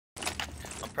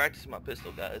practicing my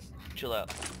pistol, guys. Chill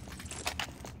out.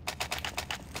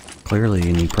 Clearly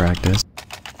you need practice.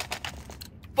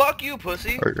 Fuck you,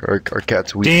 pussy. Our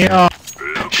cat's weak. Damn.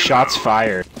 Shots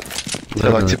fired. They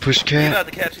like to push You cat. got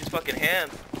to catch these fucking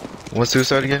hands. One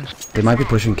suicide again? They might be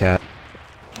pushing cat.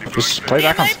 Just play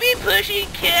back on. Might be pushing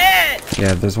cat.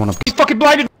 Yeah, there's one up. He's fucking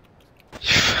blinded.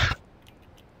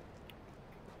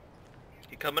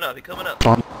 He coming up. He coming up.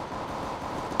 On.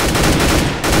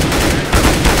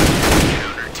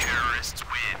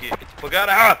 Forgot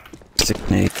how.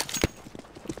 Nate.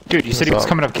 Dude, you said he was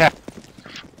coming up cat.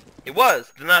 He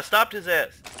was. Then I stopped his ass.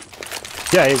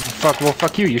 Yeah, well,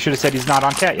 fuck you. You should have said he's not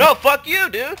on cat yet. No, fuck you,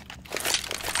 dude.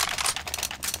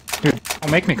 Dude,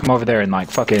 don't make me come over there and like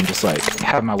fucking just like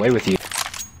have my way with you.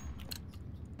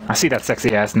 I see that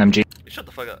sexy ass in MG. Shut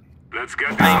the fuck up. Let's get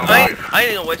I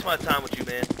ain't gonna waste my time with you,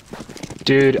 man.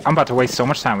 Dude, I'm about to waste so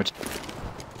much time with you.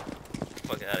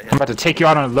 Fuck out of I'm here. about to take you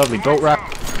out on a lovely boat ride.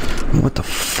 What the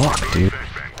fuck, dude?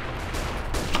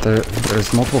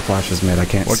 There's multiple flashes made. I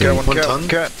can't One see. cat, one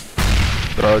cat.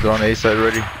 They're on A side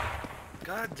already.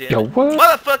 God damn Yo, it. what?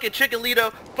 Motherfucking Chicken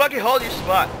Lito, fucking hold your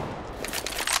spot.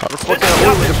 How the fuck Just are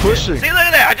stop they this pushing? shit. See, look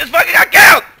at that. I just fucking got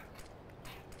killed.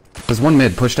 There's one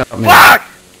mid pushed out mid. Fuck!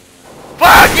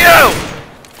 Fuck you!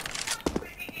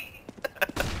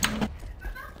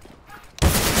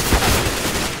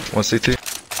 One CT.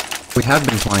 We have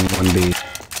been playing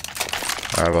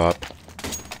 1B. Alright, Bob.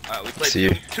 Alright, we played See you.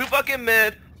 two fucking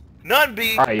mid, none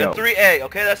B, Alright, yo. and 3A,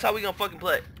 okay? That's how we gonna fucking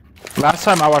play. Last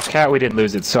time I watched cat, we didn't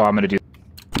lose it, so I'm gonna do.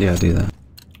 Yeah, do that.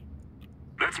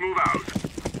 Let's move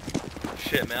out.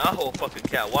 Shit, man, I'll hold fucking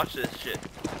cat. Watch this shit.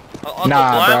 I'll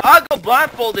Nah, bro. I'll go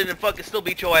blindfolded and fucking still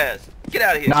beat your ass. Get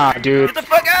out of here. Nah, dude. Get the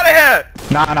fuck out of here!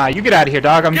 Nah, you get out of here,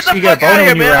 dog. I'm Get just the gonna get fuck a out boner of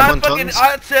here, when you man! rap. I fucking,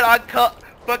 I said I'd cut,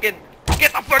 fucking,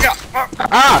 get the fuck out!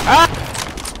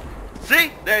 Ah!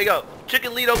 See? There you go.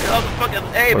 Chicken Lito can hold the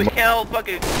fucking A, but you can't hold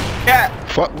fucking cat.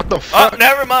 Fuck, what the Oh, fuck?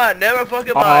 never mind. Never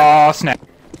fucking mind. Oh, snap.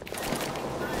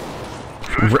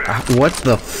 What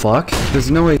the fuck?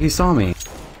 There's no way he saw me.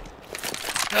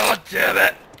 Oh, damn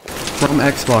it. From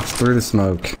Xbox through the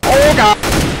smoke. Oh, God.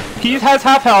 He has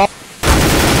half health.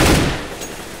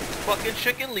 Fucking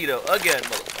Chicken Lito again,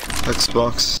 motherfucker.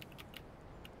 Xbox.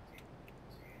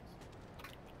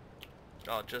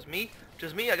 Oh, just me?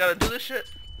 Just me? I gotta do this shit?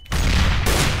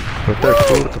 What the fuck?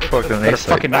 What the fuck on A Better side?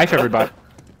 fucking knife everybody.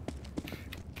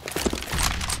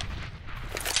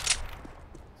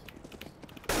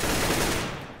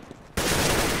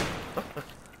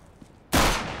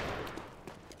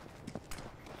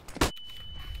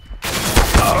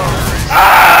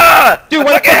 Ah! Dude, I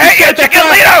what the fucking fuck hate you you, said that Chicken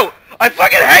fast? Lito! I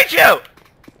fucking hate you!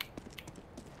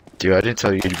 Dude, I didn't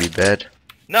tell you to be bad.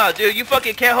 No, dude, you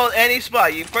fucking can't hold any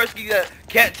spot. You first you got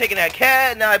cat taking that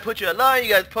cat, now I put you alone, you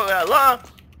guys put me alone.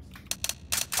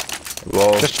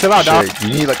 Well, Just chill out, dog. shit, you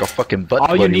need like a fucking butt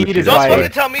All you buddy need with is you. Don't like-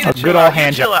 fucking tell me to a chill good out. old You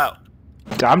hand chill job.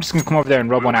 out. I'm just gonna come over there and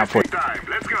rub one out for you. Time.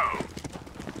 Let's go.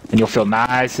 And you'll feel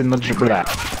nice and legit for that.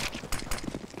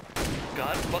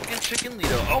 God fucking Chicken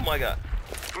Lito. Oh my god.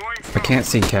 Throwing I smoke. can't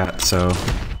see cat, so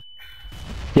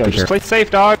Yo, Be just careful. play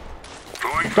safe, dog.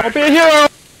 Throwing Don't be a hero!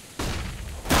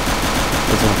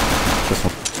 this one. This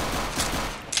one.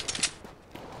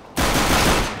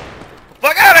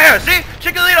 Fuck out of here! See?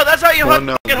 Chicken Lito, that's how you Oh,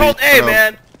 no, fucking hold A, no.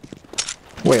 man.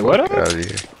 Wait, what? Get out of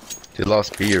here. You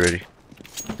lost B already.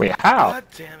 Wait, how? God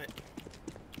damn it.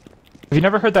 Have you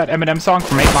never heard that Eminem song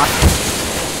from 8 Mile?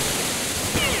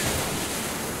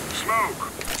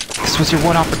 smoke. This was your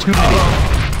one opportunity.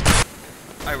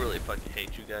 I really fucking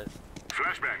hate you guys.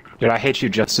 Flashbang. Dude, I hate you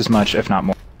just as much, if not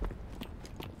more.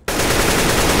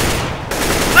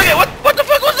 Look at what the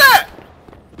fuck was that?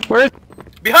 Where is...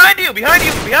 Behind you, behind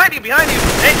you, behind you, behind you.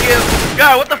 Thank you.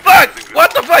 God, what the fuck?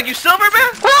 What the fuck? You silver, man?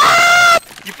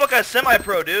 You fucking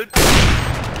semi-pro, dude.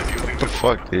 What the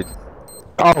fuck, dude?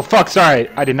 Oh, fuck, sorry.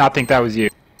 I did not think that was you.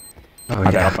 Oh My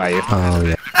bad, yeah. I'll buy you. Oh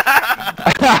yeah.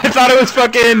 I thought it was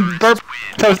fucking Burp.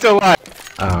 I was still alive.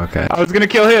 Oh okay. I was gonna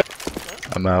kill him.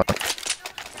 I'm out.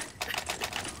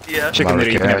 Yeah. Chicken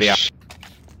Little, you can have the Cash.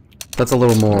 That's a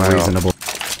little more Wow. reasonable.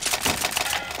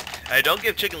 Hey, don't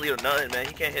give Chicken Lito nothing, man.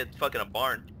 He can't hit fucking a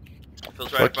barn.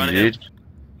 Feels right in Fuck front you, of him.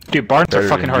 dude. Dude, barns are Better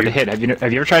fucking than hard to you. hit. Have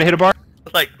you ever tried to hit a barn?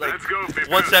 Like Let's go, Big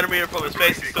 1 Man. centimeter from his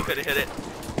face, he still couldn't hit it.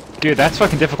 Dude, that's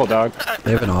fucking difficult, dog.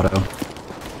 They have an auto.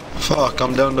 Fuck,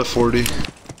 I'm down to 40. Throwing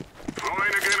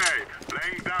a grenade.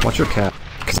 Laying down. Watch your cat,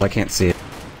 because I can't see it.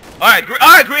 Alright,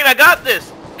 Green, I got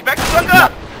this. Back the fuck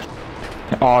up.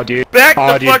 Oh, dude. Back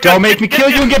Oh, the dude. fuck Don't up. make me kill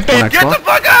you and get banned. Get the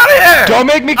fuck out of here. Don't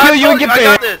make me kill you and get I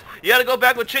got banned. this. You gotta go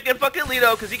back with Chicken fucking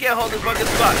Lito, cause he can't hold his fucking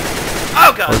spot.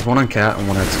 Oh god. There's one on cat and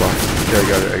one on Xbox. Yeah, I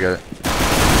got it, I got it.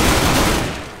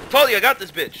 Told you I got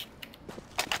this bitch.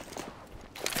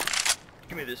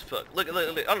 Give me this fuck. Look,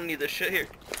 look, look. I don't need this shit here.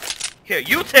 Here,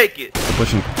 you take it.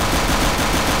 Pushing.